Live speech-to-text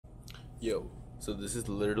Yo, so this is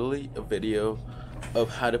literally a video of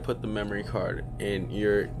how to put the memory card in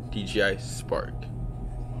your DJI Spark.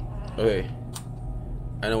 Okay,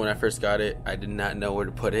 I know when I first got it, I did not know where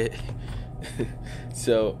to put it.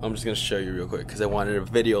 So I'm just gonna show you real quick because I wanted a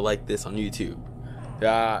video like this on YouTube.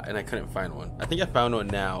 And I couldn't find one. I think I found one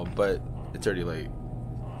now, but it's already late.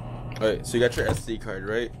 Alright, so you got your SD card,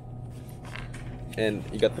 right? And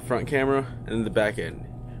you got the front camera and then the back end.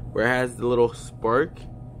 Where it has the little Spark,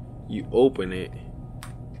 you open it,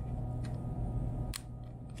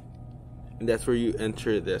 and that's where you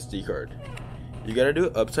enter the SD card. You gotta do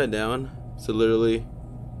it upside down, so literally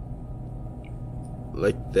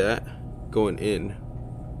like that, going in.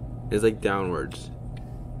 It's like downwards.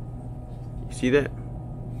 You see that?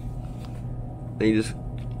 Then you just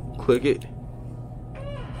click it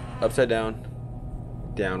upside down,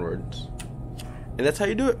 downwards, and that's how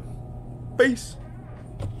you do it. Peace.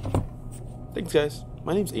 Thanks, guys.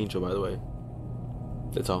 My name's Angel, by the way.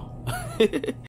 That's all.